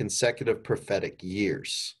 consecutive prophetic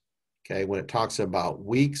years. Okay, when it talks about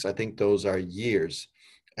weeks, I think those are years.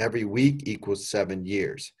 Every week equals 7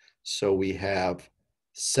 years. So we have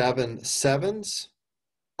 7 sevens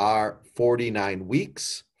are 49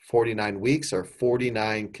 weeks. 49 weeks are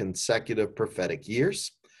 49 consecutive prophetic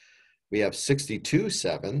years. We have 62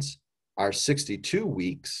 sevens are 62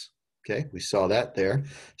 weeks. Okay, we saw that there.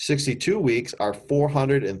 62 weeks are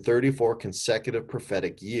 434 consecutive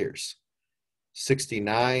prophetic years.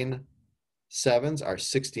 69 sevens are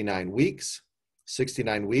 69 weeks.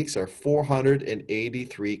 69 weeks are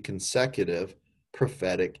 483 consecutive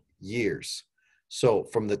prophetic years. So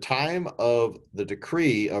from the time of the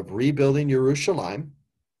decree of rebuilding Jerusalem,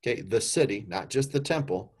 okay, the city, not just the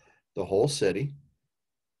temple, the whole city,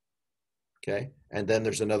 okay, and then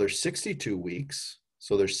there's another 62 weeks.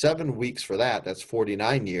 So there's 7 weeks for that. That's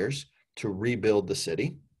 49 years to rebuild the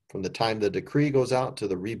city. From the time the decree goes out to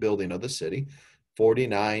the rebuilding of the city,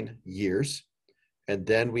 49 years. And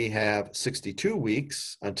then we have 62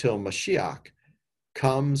 weeks until Mashiach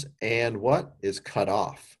comes and what? Is cut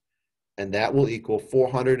off. And that will equal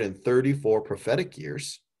 434 prophetic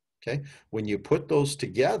years. Okay. When you put those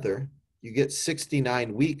together, you get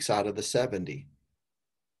 69 weeks out of the 70.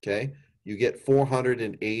 Okay. You get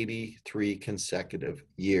 483 consecutive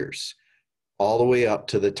years, all the way up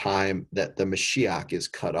to the time that the Mashiach is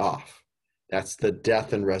cut off. That's the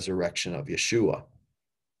death and resurrection of Yeshua.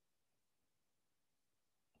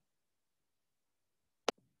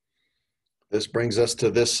 This brings us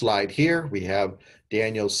to this slide here. We have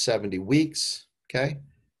Daniel's 70 weeks, okay,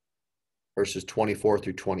 verses 24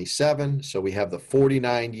 through 27. So we have the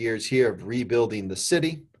 49 years here of rebuilding the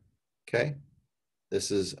city, okay.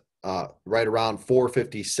 This is right around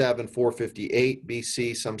 457, 458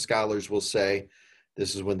 BC. Some scholars will say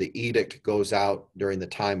this is when the edict goes out during the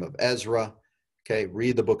time of Ezra. Okay,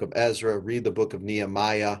 read the book of Ezra, read the book of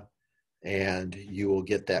Nehemiah, and you will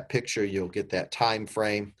get that picture. You'll get that time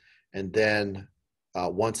frame. And then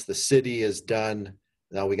once the city is done,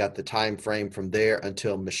 now we got the time frame from there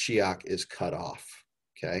until Mashiach is cut off.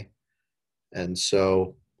 Okay, and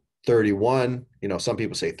so 31, some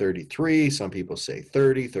people say 33, some people say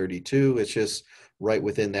 30, 32. It's just right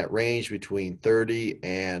within that range between 30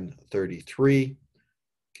 and 33.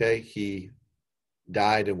 Okay, he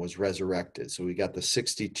died and was resurrected. So we got the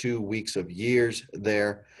 62 weeks of years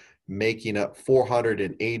there, making up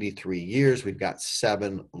 483 years. We've got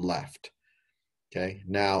 7 left. Okay,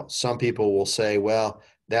 now some people will say, well,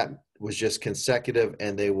 that was just consecutive,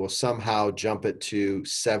 and they will somehow jump it to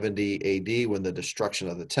 70 AD when the destruction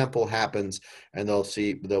of the temple happens, and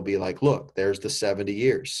they'll be like, look, there's the 70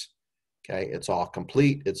 years. Okay, it's all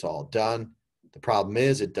complete, it's all done. The problem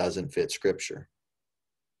is it doesn't fit scripture.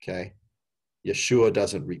 Okay, Yeshua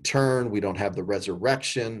doesn't return, we don't have the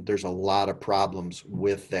resurrection. There's a lot of problems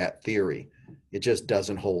with that theory. It just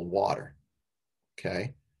doesn't hold water.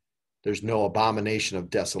 Okay, there's no abomination of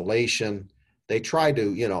desolation. They try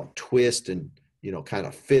to, twist and, kind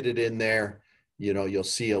of fit it in there. You'll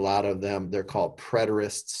see a lot of them. They're called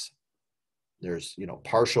preterists. There's,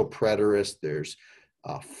 partial preterists. There's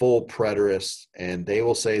full preterists. And they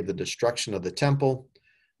will say the destruction of the temple,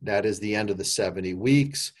 that is the end of the 70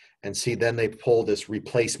 weeks. And see, then they pull this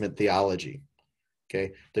replacement theology.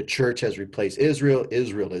 Okay, the church has replaced Israel.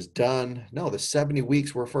 Israel is done. No, the 70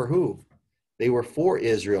 weeks were for who? They were for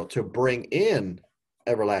Israel to bring in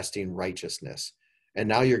everlasting righteousness. And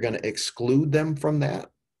now you're going to exclude them from that?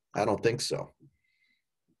 I don't think so.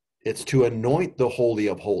 It's to anoint the Holy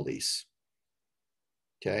of Holies.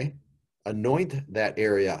 Okay? Anoint that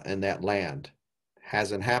area and that land.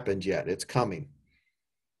 Hasn't happened yet. It's coming.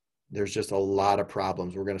 There's just a lot of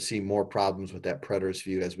problems. We're going to see more problems with that preterist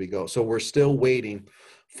view as we go. So we're still waiting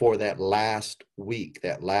for that last week,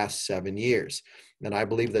 that last 7 years. And I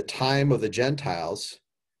believe the time of the Gentiles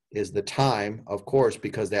is the time, of course,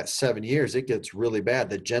 because that 7 years, it gets really bad.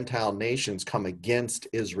 The Gentile nations come against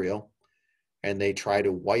Israel and they try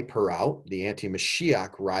to wipe her out. The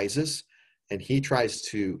anti-Mashiach rises and he tries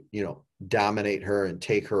to, dominate her and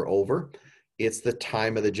take her over. It's the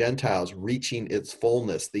time of the Gentiles reaching its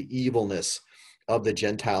fullness, the evilness of the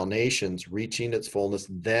Gentile nations reaching its fullness.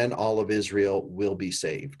 Then all of Israel will be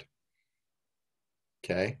saved.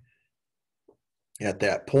 Okay. At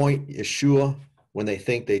that point, Yeshua, when they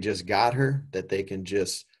think they just got her, that they can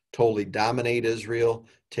just totally dominate Israel,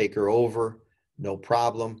 take her over, no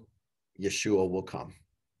problem, Yeshua will come.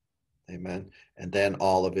 Amen. And then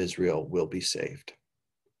all of Israel will be saved.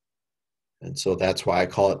 And so that's why I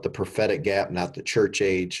call it the prophetic gap, not the church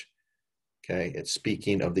age. Okay. It's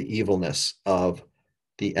speaking of the evilness of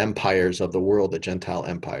the empires of the world, the Gentile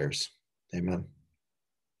empires. Amen.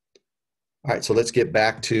 All right. So let's get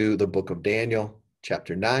back to the book of Daniel,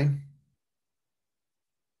 chapter 9.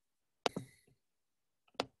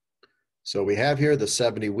 So we have here the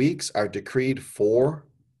 70 weeks are decreed for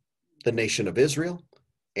the nation of Israel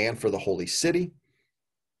and for the holy city.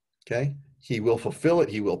 Okay. He will fulfill it.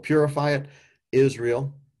 He will purify it.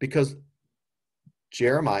 Israel, because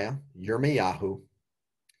Jeremiah, Yirmiyahu,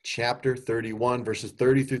 chapter 31, verses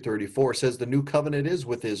 30 through 34 says the new covenant is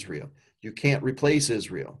with Israel. You can't replace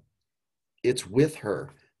Israel. It's with her.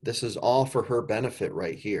 This is all for her benefit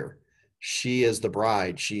right here. She is the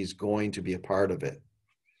bride. She's going to be a part of it.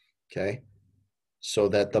 Okay. So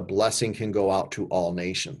that the blessing can go out to all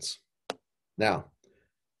nations. Now,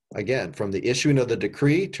 again, from the issuing of the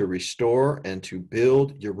decree to restore and to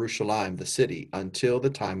build Jerusalem, the city, until the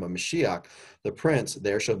time of Mashiach, the prince,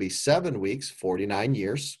 there shall be 7 weeks, 49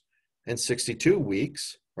 years, and 62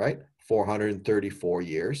 weeks, right? 434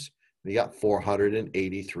 years. We got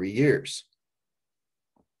 483 years.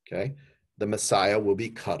 Okay. The Messiah will be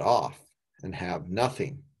cut off and have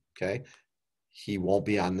nothing. Okay. He won't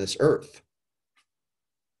be on this earth.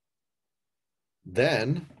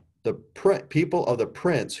 Then the people of the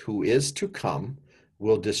prince who is to come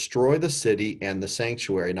will destroy the city and the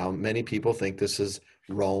sanctuary. Now, many people think this is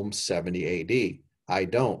Rome 70 AD. I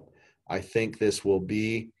don't. I think this will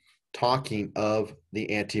be talking of the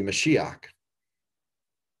anti-Mashiach.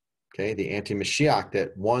 Okay, the anti-Mashiach,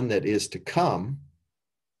 that one that is to come,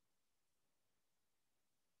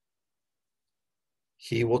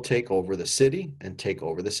 he will take over the city and take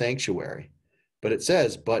over the sanctuary. But it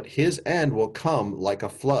says, but his end will come like a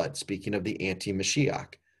flood, speaking of the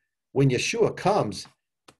anti-Mashiach. When Yeshua comes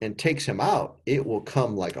and takes him out, it will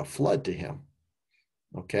come like a flood to him.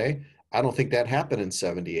 Okay? I don't think that happened in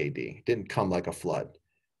 70 AD. It didn't come like a flood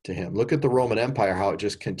to him. Look at the Roman Empire, how it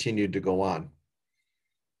just continued to go on.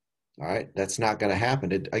 All right? That's not going to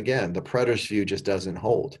happen. Again, the preterist view just doesn't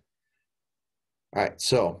hold. All right,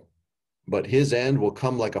 so, but his end will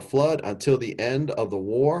come like a flood until the end of the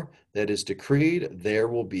war that is decreed, there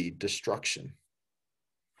will be destruction.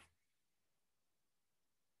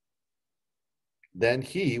 Then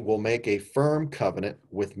he will make a firm covenant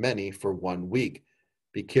with many for 1 week.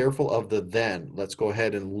 Be careful of the then. Let's go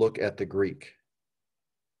ahead and look at the Greek.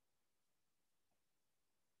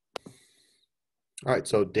 All right,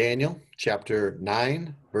 so Daniel chapter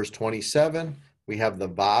 9, verse 27. We have the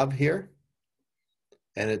Vav here.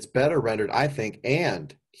 And it's better rendered, I think,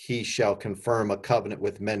 and he shall confirm a covenant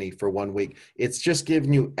with many for 1 week. It's just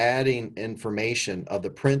giving you adding information of the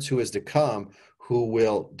prince who is to come, who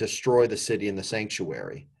will destroy the city and the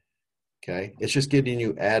sanctuary. Okay. It's just giving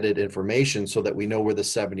you added information so that we know where the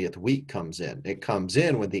 70th week comes in. It comes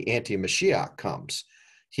in when the anti-Mashiach comes.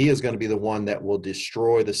 He is going to be the one that will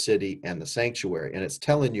destroy the city and the sanctuary. And it's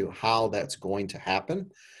telling you how that's going to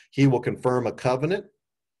happen. He will confirm a covenant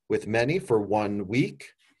with many for 1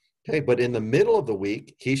 week. Okay. But in the middle of the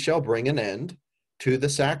week, he shall bring an end to the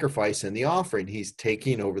sacrifice and the offering. He's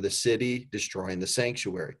taking over the city, destroying the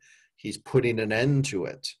sanctuary. He's putting an end to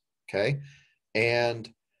it. Okay. And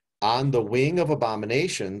on the wing of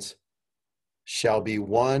abominations shall be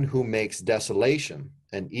one who makes desolation,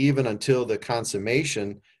 and even until the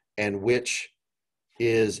consummation, and which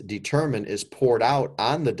is determined, is poured out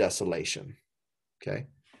on the desolation. Okay.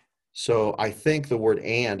 So I think the word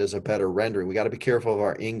 "and" is a better rendering. We got to be careful of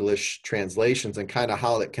our English translations and kind of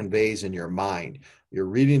how it conveys in your mind. You're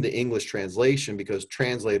reading the English translation because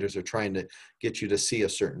translators are trying to get you to see a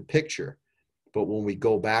certain picture. But when we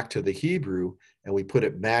go back to the Hebrew and we put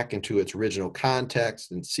it back into its original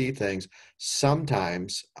context and see things,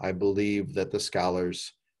 sometimes I believe that the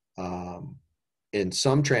scholars in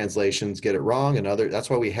some translations get it wrong, and other. That's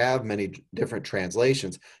why we have many different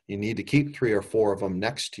translations. You need to keep 3 or 4 of them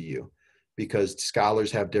next to you, because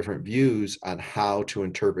scholars have different views on how to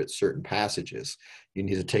interpret certain passages. You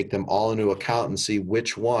need to take them all into account and see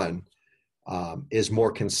which one is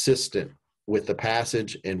more consistent with the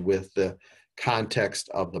passage and with the context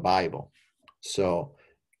of the Bible. So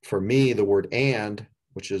for me, the word "and,"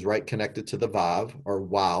 which is right connected to the Vav or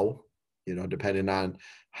Wow, depending on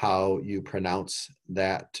how you pronounce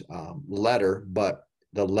that letter, but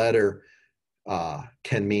the letter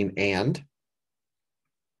can mean "and."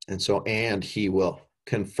 And so, and he will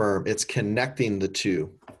confirm. It's connecting the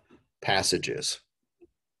two passages.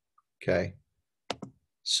 Okay.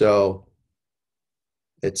 So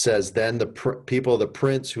it says, then the people of the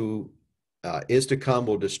prince who is to come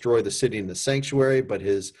will destroy the city and the sanctuary, but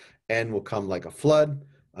his end will come like a flood.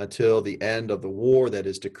 Until the end of the war that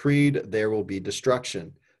is decreed, there will be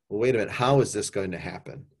destruction. Well, wait a minute. How is this going to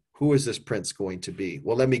happen? Who is this prince going to be?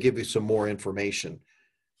 Well, let me give you some more information.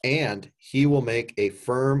 And he will make a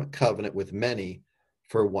firm covenant with many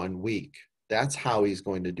for 1 week. That's how he's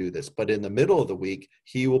going to do this. But in the middle of the week,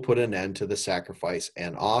 he will put an end to the sacrifice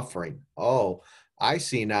and offering. Oh, I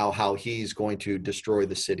see now how he's going to destroy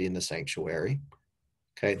the city and the sanctuary.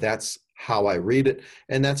 Okay, that's how I read it.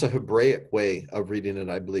 And that's a Hebraic way of reading it,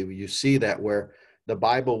 I believe. You see that where the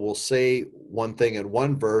Bible will say one thing in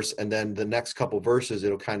one verse, and then the next couple verses,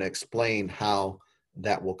 it'll kind of explain how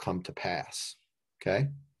that will come to pass. Okay.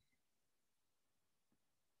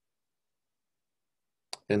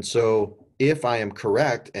 And so if I am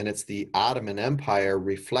correct, and it's the Ottoman Empire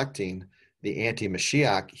reflecting the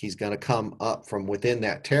anti-Mashiach, he's going to come up from within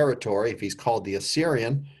that territory. If he's called the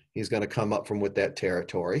Assyrian, he's going to come up from with that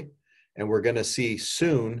territory. And we're going to see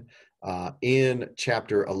soon in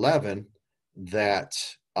chapter 11 that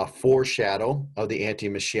a foreshadow of the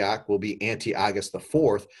anti-Mashiach will be Antiochus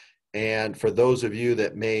IV. And for those of you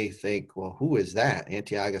that may think, well, who is that?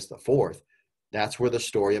 Antiochus IV. That's where the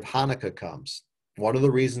story of Hanukkah comes. One of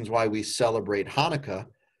the reasons why we celebrate Hanukkah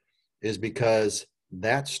is because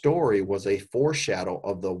that story was a foreshadow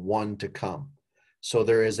of the one to come. So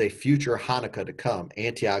there is a future Hanukkah to come.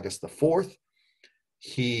 Antiochus IV,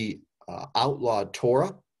 he outlawed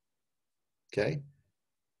Torah, okay,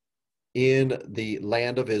 in the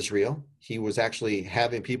land of Israel. He was actually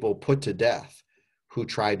having people put to death who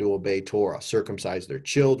tried to obey Torah, circumcise their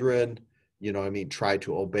children, tried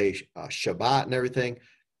to obey Shabbat and everything.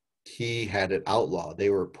 He had it outlawed. They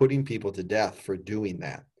were putting people to death for doing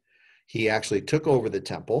that. He actually took over the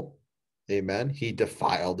temple. Amen. He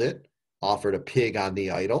defiled it, offered a pig on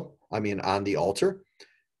the altar.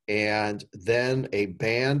 And then a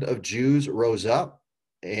band of Jews rose up,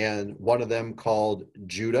 and one of them called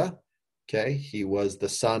Judah. Okay. He was the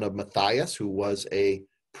son of Matthias, who was a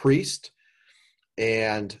priest.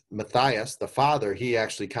 And Matthias, the father, he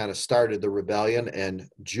actually kind of started the rebellion, and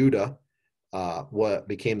Judah what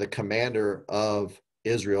became the commander of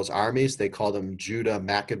Israel's armies. They called him Judah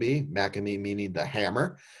Maccabee meaning the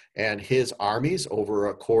hammer. And his armies, over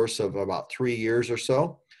a course of about 3 years or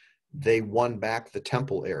so, they won back the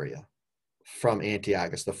temple area from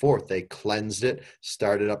Antiochus IV. They cleansed it,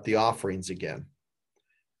 started up the offerings again.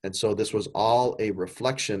 And so this was all a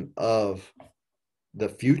reflection of the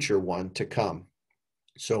future one to come.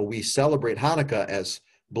 So we celebrate Hanukkah as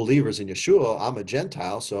believers in Yeshua. I'm a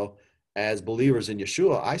Gentile, so as believers in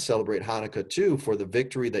Yeshua, I celebrate Hanukkah too for the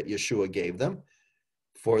victory that Yeshua gave them.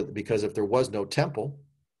 because if there was no temple,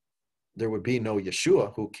 there would be no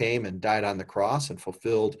Yeshua, who came and died on the cross and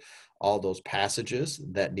fulfilled all those passages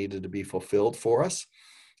that needed to be fulfilled for us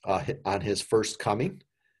on his first coming.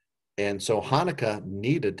 And so Hanukkah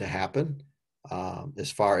needed to happen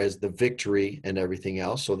as far as the victory and everything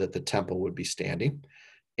else, so that the temple would be standing.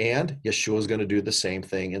 And Yeshua is going to do the same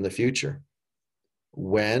thing in the future.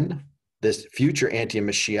 When this future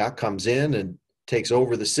anti-Mashiach comes in and takes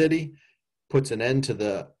over the city, puts an end to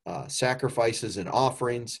the sacrifices and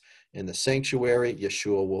offerings in the sanctuary,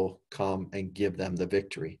 Yeshua will come and give them the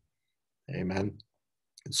victory. Amen.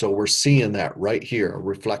 And so we're seeing that right here, a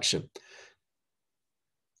reflection.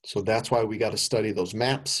 So that's why we got to study those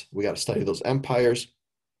maps. We got to study those empires.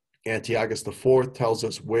 Antiochus IV tells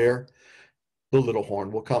us where the little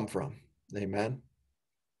horn will come from. Amen.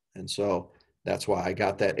 And so that's why I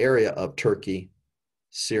got that area of Turkey,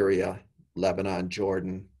 Syria, Lebanon,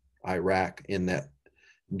 Jordan, Iraq, in that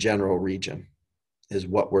general region is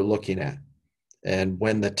what we're looking at. And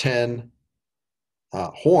when the 10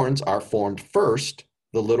 horns are formed first,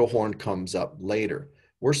 the little horn comes up later.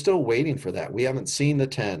 We're still waiting for that. We haven't seen the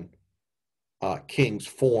 10 kings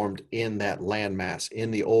formed in that landmass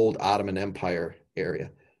in the old Ottoman Empire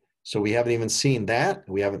area. So we haven't even seen that.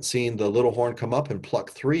 We haven't seen the little horn come up and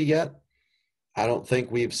pluck 3 yet. I don't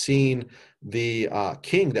think we've seen the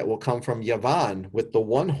king that will come from Yavan with the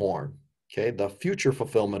 1 horn. Okay, the future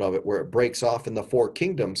fulfillment of it, where it breaks off and the 4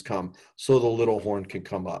 kingdoms come, so the little horn can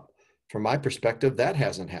come up. From my perspective, that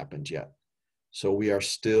hasn't happened yet. So we are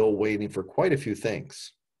still waiting for quite a few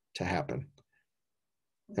things to happen.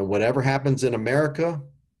 And whatever happens in America,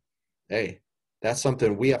 hey, that's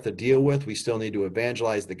something we have to deal with. We still need to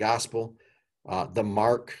evangelize the gospel. The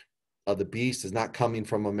mark of the beast is not coming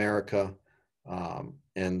from America.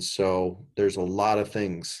 And so there's a lot of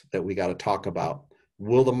things that we got to talk about.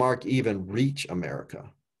 Will the mark even reach America?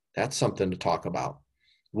 That's something to talk about.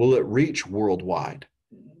 Will it reach worldwide?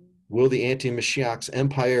 Will the anti-Mashiach's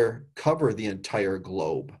empire cover the entire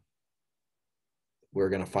globe? We're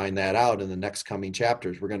going to find that out in the next coming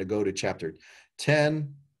chapters. We're going to go to chapter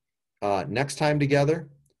 10 next time together,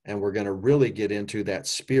 and we're going to really get into that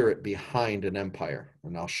spirit behind an empire.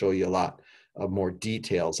 And I'll show you a lot of more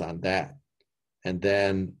details on that. And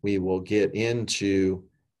then we will get into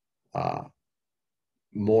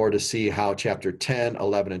more to see how chapter 10,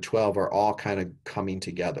 11, and 12 are all kind of coming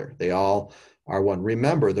together. They all are one.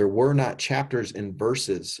 Remember, there were not chapters and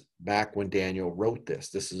verses back when Daniel wrote this.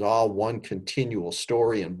 This is all one continual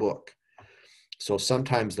story and book. So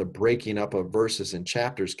sometimes the breaking up of verses and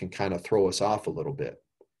chapters can kind of throw us off a little bit.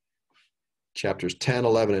 Chapters 10,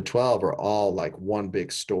 11, and 12 are all like one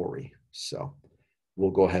big story. So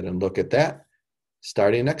we'll go ahead and look at that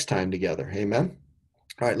starting next time together. Amen.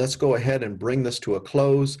 All right, let's go ahead and bring this to a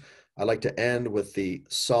close. I'd like to end with the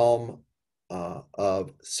Psalm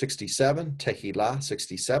of 67, Tehillah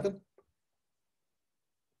 67.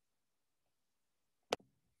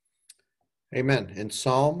 Amen. In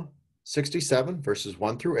Psalm 67, verses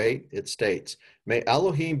 1 through 8, it states, "May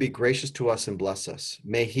Elohim be gracious to us and bless us.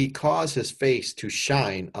 May he cause his face to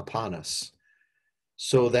shine upon us,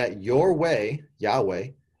 so that your way, Yahweh,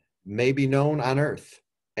 may be known on earth,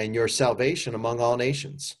 and your salvation among all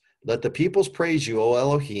nations. Let the peoples praise you, O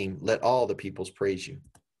Elohim. Let all the peoples praise you.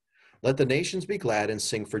 Let the nations be glad and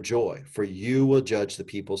sing for joy, for you will judge the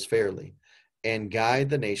peoples fairly and guide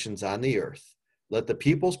the nations on the earth. Let the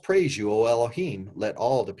peoples praise you, O Elohim. Let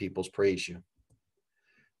all the peoples praise you.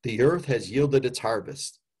 The earth has yielded its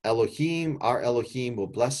harvest. Elohim, our Elohim, will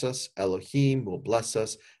bless us. Elohim will bless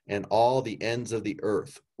us, and all the ends of the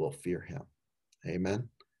earth will fear him." Amen.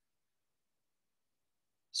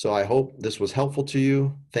 So I hope this was helpful to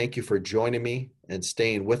you. Thank you for joining me and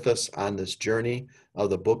staying with us on this journey of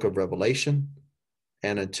the book of Revelation.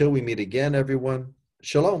 And until we meet again, everyone,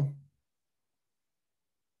 shalom.